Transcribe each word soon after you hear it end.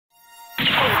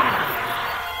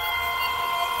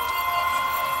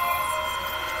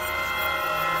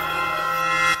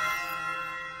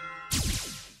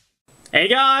Hey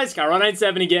guys,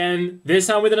 Ikaros97 again, this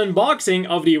time with an unboxing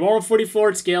of the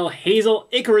 144 scale Hazel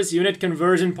Ikaros unit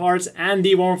conversion parts and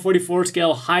the 144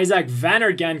 scale Hi-Zack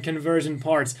Vanargand conversion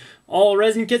parts. All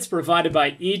resin kits provided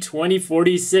by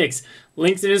E2046.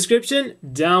 Links in the description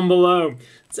down below.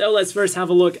 So let's first have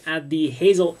a look at the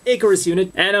Hazel Ikaros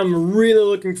unit, and I'm really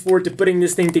looking forward to putting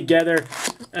this thing together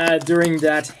during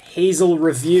that Hazel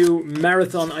review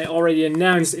marathon I already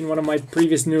announced in one of my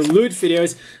previous new loot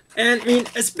videos. And I mean,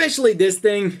 especially this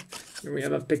thing. Here we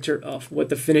have a picture of what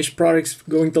the finished product's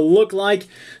going to look like.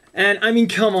 And I mean,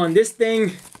 come on, this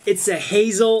thing, it's a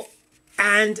Hazel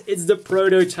and it's the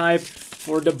prototype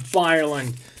for the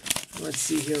Ireland. Let's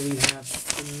see, here we have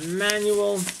the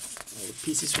manual. All the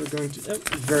pieces we're going to,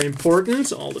 very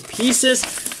important, all the pieces.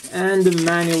 And the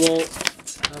manual,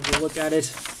 let's have a look at it.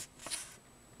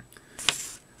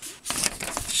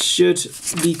 Should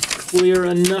be clear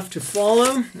enough to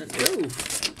follow. And,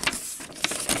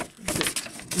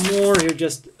 more here,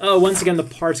 just once again the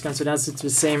parts count, so that's the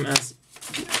same as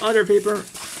the other paper.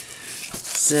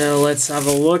 So let's have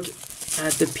a look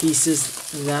at the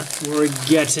pieces that we're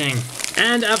getting.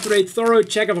 And after a thorough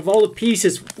checkup of all the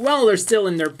pieces while they're still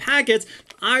in their packets,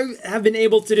 I have been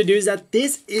able to deduce that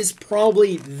this is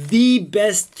probably the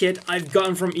best kit I've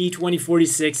gotten from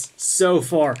E2046 so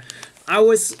far. I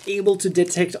was able to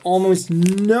detect almost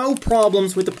no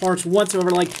problems with the parts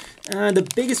whatsoever. Like the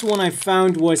biggest one I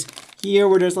found was here,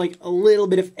 where there's like a little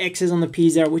bit of excess on the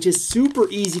piece there, which is super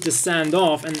easy to sand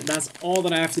off, and that's all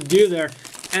that I have to do there.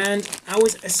 And I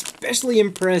was especially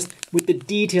impressed with the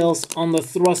details on the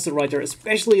thruster right there,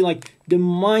 especially like the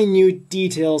minute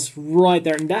details right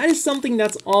there. And that is something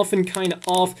that's often kind of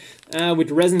off with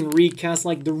resin recast,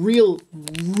 like the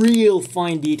real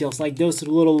fine details, like those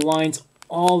little lines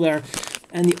all there.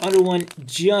 And the other one,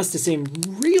 just the same.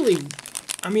 Really,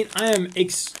 I mean, I am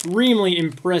extremely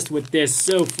impressed with this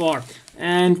so far.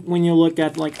 And when you look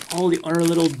at like all the other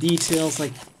little details,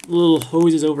 like little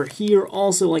hoses over here,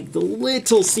 also like the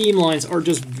little seam lines are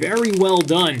just very well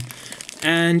done.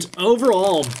 And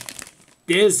overall,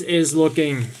 this is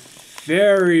looking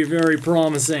very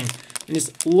promising. And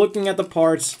just looking at the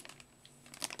parts,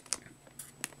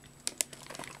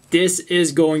 this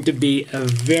is going to be a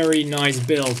very nice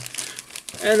build.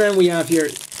 And then we have here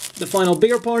the final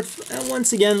bigger part, and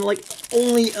once again, like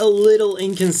only a little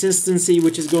inconsistency,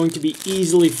 which is going to be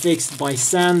easily fixed by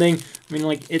sanding. I mean,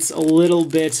 like it's a little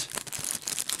bit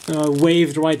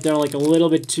waved right there, like a little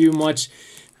bit too much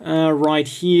right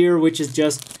here, which is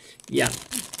just, yeah,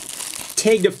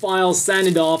 take the file, sand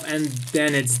it off, and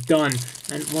then it's done.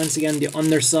 And once again, the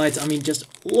undersides, I mean, just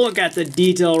look at the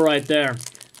detail right there.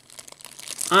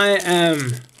 I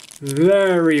am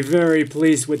very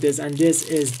pleased with this, and this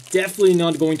is definitely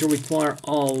not going to require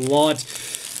a lot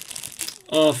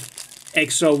of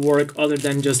extra work other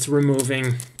than just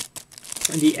removing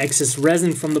the excess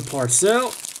resin from the part.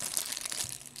 So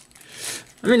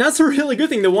I mean, that's a really good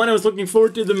thing. The one I was looking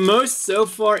forward to the most so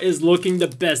far is looking the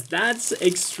best. That's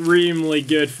extremely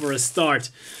good for a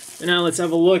start. So now let's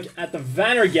have a look at the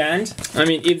Vanargand. I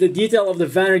mean, if the detail of the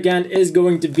Vanargand is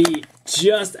going to be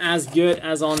just as good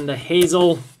as on the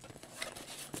Hazel,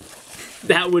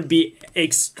 that would be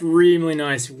extremely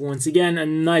nice. Once again, a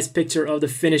nice picture of the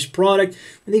finished product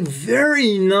with a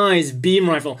very nice beam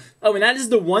rifle. Oh, and that is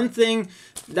the one thing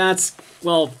that's,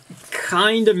 well,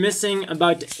 kind of missing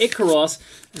about the Ikaros,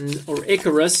 or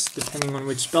Ikaros, depending on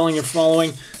which spelling you're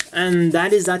following, and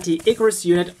that is that the Ikaros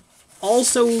unit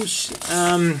also,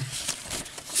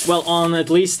 well, on at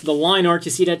least the line art,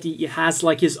 you see that he has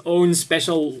like his own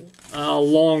special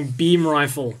long beam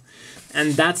rifle.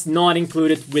 And that's not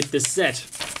included with the set.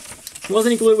 It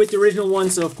wasn't included with the original one,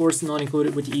 so of course not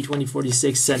included with the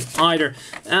E2046 set either.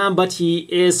 But he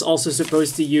is also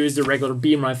supposed to use the regular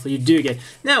beam rifle you do get.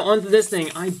 Now, onto this thing.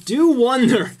 I do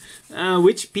wonder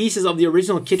which pieces of the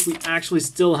original kit we actually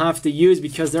still have to use,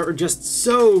 because there are just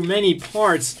so many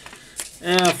parts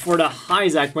for the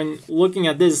Hi-Zack. When looking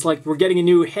at this, it's like we're getting a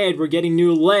new head, we're getting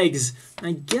new legs.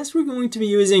 I guess we're going to be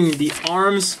using the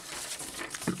arms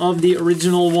of the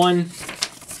original one.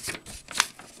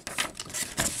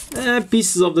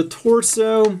 Pieces of the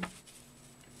torso.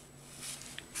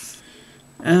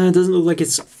 Doesn't look like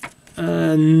it's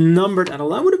numbered at all.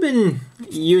 That would have been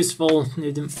useful.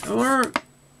 Or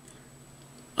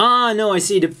no, I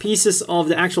see the pieces of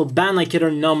the actual bandlight kit are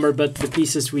numbered, but the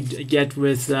pieces we get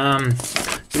with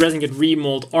the resin kit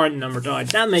remold aren't numbered. Alright,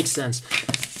 that makes sense.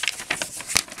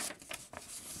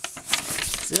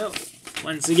 So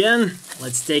once again,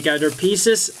 let's take out our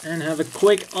pieces and have a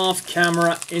quick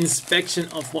off-camera inspection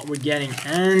of what we're getting.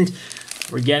 And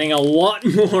we're getting a lot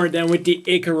more than with the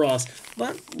Ikaros.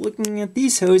 But looking at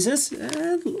these hoses,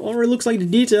 already looks like the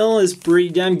detail is pretty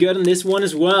damn good on this one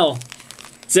as well.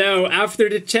 So after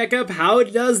the checkup, how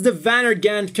does the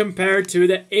Vanargand compare to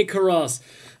the Ikaros?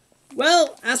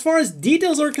 Well, as far as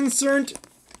details are concerned,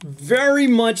 very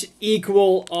much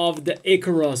equal of the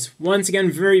Ikaros. Once again,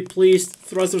 very pleased.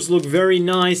 Thrusters look very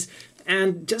nice.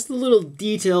 And just the little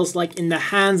details like in the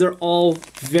hands are all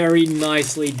very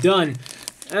nicely done.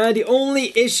 The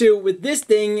only issue with this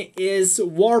thing is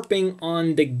warping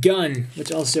on the gun,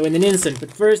 which I'll show in an instant.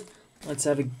 But first, let's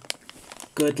have a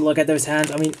good look at those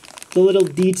hands. I mean, the little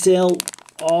detail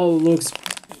all looks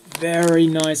very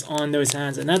nice on those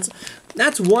hands. And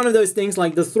that's one of those things,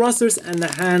 like the thrusters and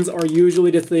the hands are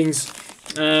usually the things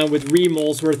with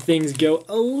remolds where things go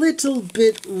a little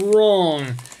bit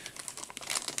wrong.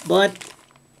 But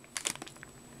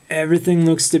everything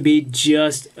looks to be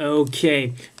just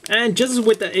okay. And just as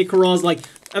with the Ikaros, like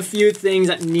a few things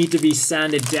that need to be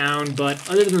sanded down, but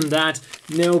other than that,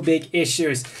 no big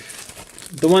issues.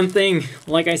 The one thing,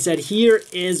 like I said, here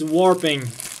is warping.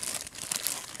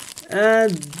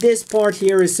 This part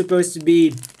here is supposed to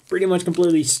be pretty much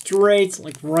completely straight,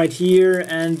 like right here,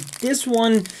 and this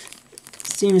one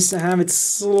seems to have it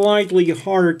slightly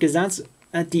harder because that's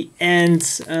at the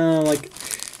end, like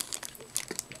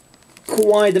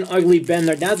quite an ugly bend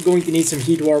there. That's going to need some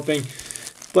heat warping.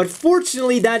 But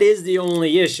fortunately, that is the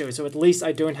only issue, so at least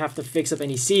I don't have to fix up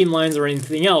any seam lines or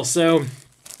anything else. So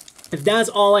if that's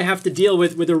all I have to deal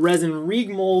with the resin rig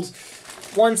molds,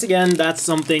 once again, that's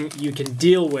something you can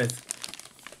deal with.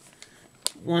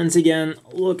 Once again,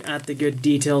 look at the good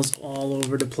details all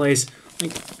over the place.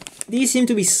 Like, these seem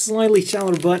to be slightly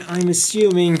shallower, but I'm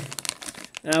assuming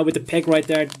with the peg right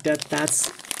there that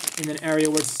that's in an area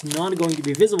where it's not going to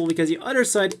be visible because the other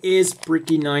side is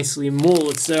pretty nicely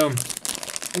molded. So,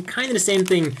 and kind of the same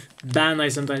thing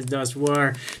Bandai sometimes does,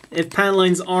 where if pan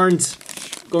lines aren't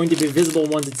going to be visible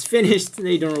once it's finished,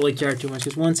 they don't really care too much.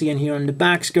 Because once again, here on the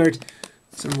back skirt,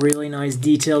 some really nice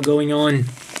detail going on.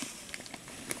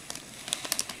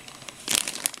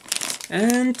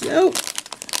 And, oh,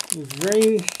 a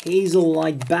very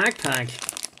Hazel-like backpack.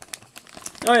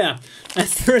 Oh yeah, at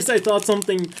first I thought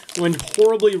something went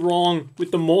horribly wrong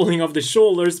with the molding of the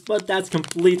shoulders, but that's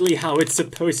completely how it's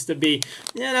supposed to be.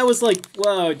 And I was like,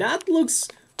 whoa, that looks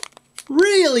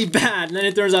really bad. And then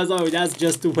it turns out, oh, that's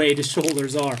just the way the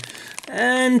shoulders are.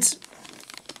 And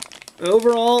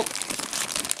overall,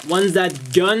 once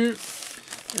that gun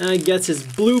gets his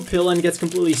blue pill and gets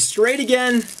completely straight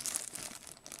again.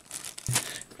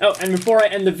 Oh, and before I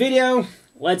end the video,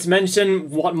 let's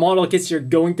mention what model kits you're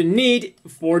going to need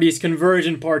for these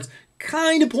conversion parts.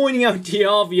 Kind of pointing out the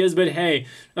obvious, but hey,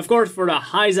 of course for the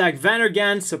Hi-Zack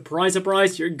Vanargand, surprise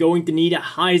surprise, you're going to need a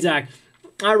Hi-Zack.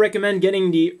 I recommend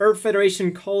getting the Earth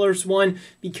Federation colors one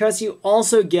because you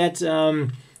also get,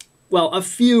 well, a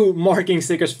few marking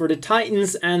stickers for the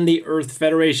Titans and the Earth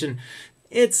Federation.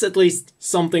 It's at least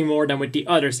something more than with the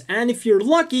others. And if you're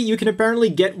lucky, you can apparently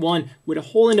get one with a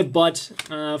hole in the butt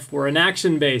for an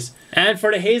action base. And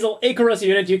for the Hazel Ikaros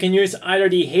unit, you can use either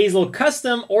the Hazel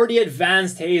Custom or the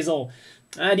Advanced Hazel.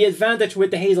 The advantage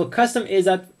with the Hazel Custom is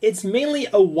that it's mainly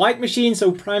a white machine,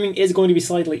 so priming is going to be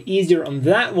slightly easier on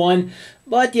that one.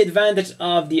 But the advantage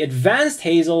of the Advanced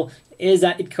Hazel is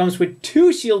that it comes with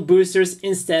 2 shield boosters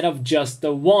instead of just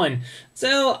the 1.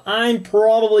 So I'm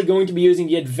probably going to be using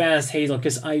the Advanced Hazel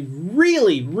because I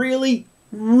really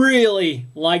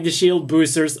like the shield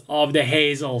boosters of the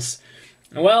Hazels.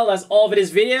 Well, that's all for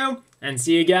this video, and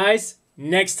see you guys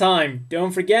next time.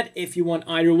 Don't forget, if you want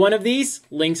either one of these,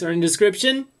 links are in the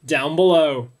description down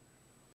below.